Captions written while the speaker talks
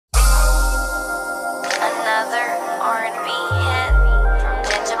another R&B hit from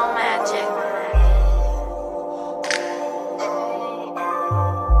Digital Magic.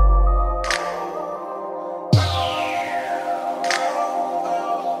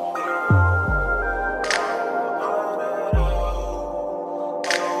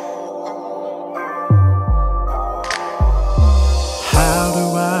 How do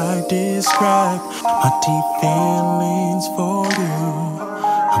I describe my deep feelings for you?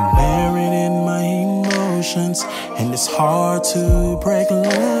 I'm buried in my emotions, and it's hard to break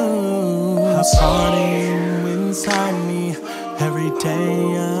loose. I'm part of you inside me every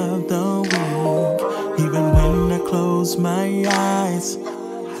day of the week. Even when I close my eyes,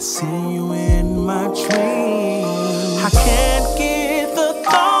 I see you in my dreams. I can't get the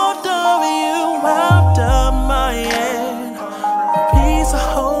thought of you out of my head. A piece of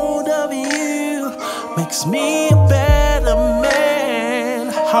hold of you makes me a better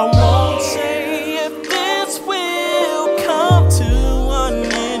man. I won't say if this will come to an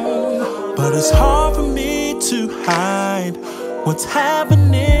end, but it's hard for me to hide what's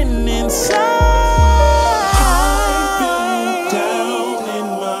happening inside. I feel down in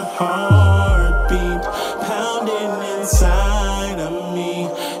my heartbeat, pounding inside of me.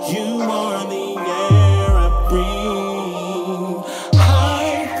 You are the air I breathe. I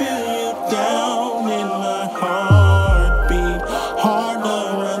feel you down in my heartbeat. Heart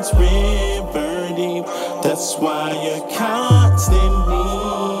runs river deep. That's why you're constantly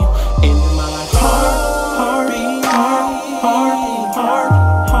in my heartbeat.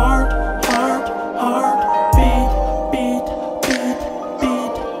 Beat, beat,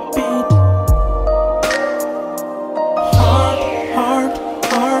 beat, beat.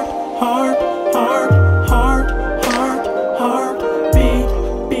 Heart, beat,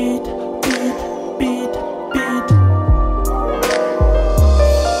 beat, beat, beat, beat.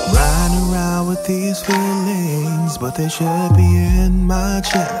 Riding around with these feelings, but they should be in my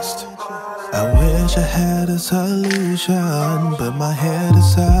chest. I wish I had a solution, but my head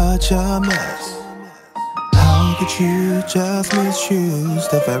is such a mess. How could you just misuse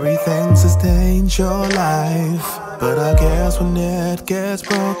the very things that sustained your life? But I guess when it gets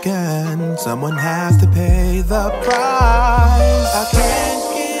broken, someone has to pay the price. I can't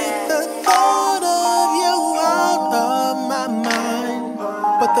get the thought of you out of my mind,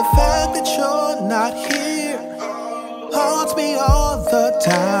 but the fact that you're not here haunts me all the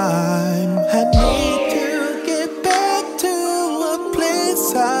time. I need to get back to a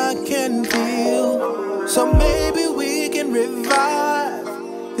place I can feel, so maybe we can revive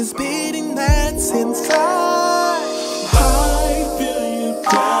this beating that's inside.